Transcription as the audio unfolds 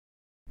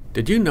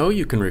Did you know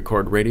you can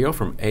record radio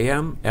from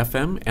AM,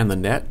 FM, and the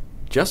net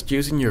just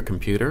using your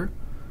computer?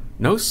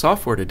 No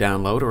software to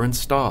download or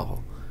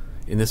install.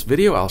 In this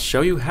video I'll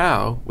show you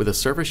how with a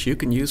service you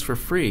can use for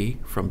free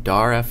from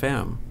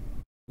DAR-FM.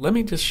 Let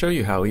me just show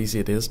you how easy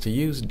it is to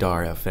use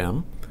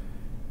DAR-FM.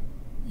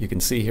 You can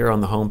see here on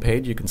the home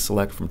page you can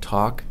select from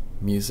talk,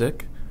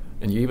 music,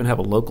 and you even have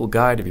a local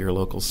guide of your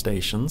local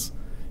stations.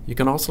 You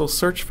can also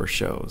search for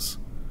shows.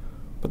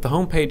 But the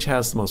home page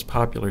has the most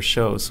popular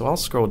shows, so I'll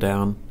scroll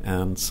down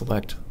and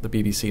select the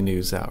BBC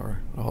NewsHour.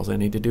 All I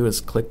need to do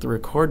is click the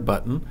record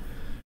button.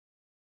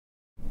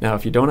 Now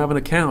if you don't have an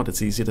account,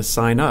 it's easy to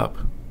sign up,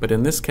 but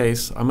in this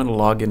case I'm going to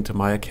log into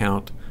my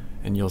account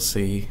and you'll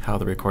see how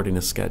the recording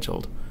is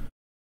scheduled.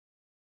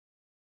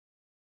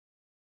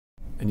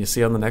 And you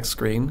see on the next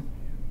screen,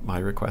 my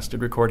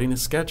requested recording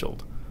is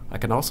scheduled. I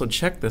can also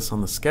check this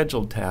on the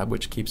Scheduled tab,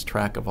 which keeps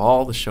track of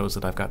all the shows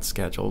that I've got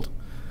scheduled.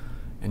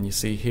 And you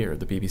see here,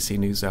 the BBC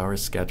NewsHour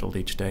is scheduled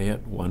each day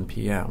at 1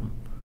 p.m.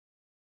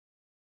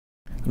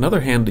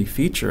 Another handy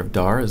feature of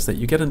DAR is that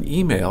you get an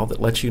email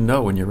that lets you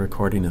know when your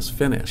recording is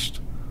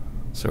finished.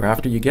 So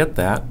after you get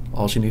that,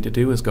 all you need to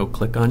do is go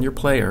click on your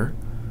player,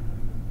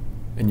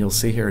 and you'll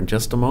see here in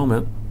just a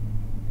moment,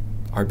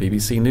 our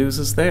BBC News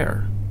is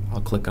there.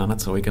 I'll click on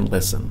it so we can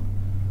listen.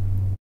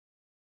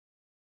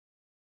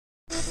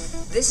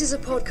 This is a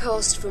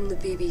podcast from the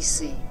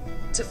BBC.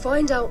 To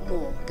find out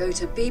more, go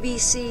to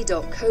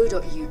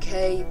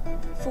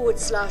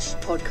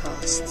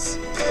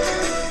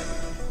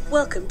bbc.co.uk/podcasts.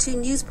 Welcome to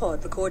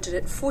Newspod, recorded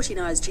at 14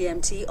 hours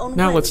GMT on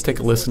Now let's take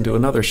a listen to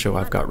another show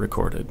I've got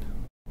recorded.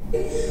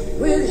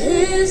 With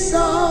his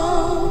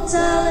song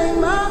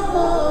telling my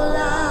whole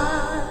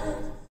life.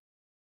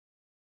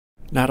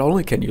 Not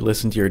only can you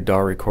listen to your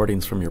DAR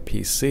recordings from your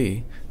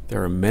PC,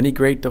 there are many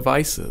great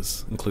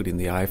devices, including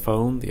the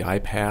iPhone, the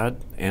iPad,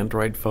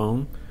 Android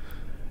phone,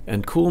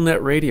 and cool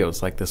net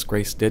radios like this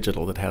Grace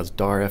Digital that has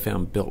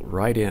DAR-FM built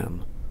right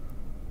in.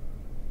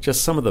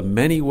 Just some of the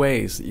many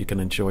ways that you can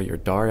enjoy your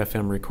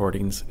DAR-FM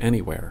recordings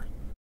anywhere.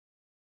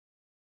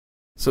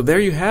 So there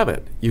you have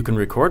it. You can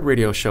record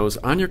radio shows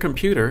on your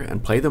computer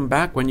and play them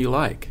back when you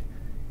like.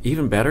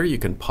 Even better, you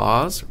can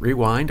pause,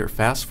 rewind, or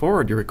fast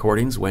forward your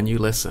recordings when you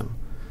listen.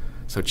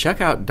 So check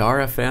out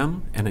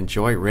DAR-FM and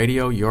enjoy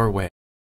radio your way.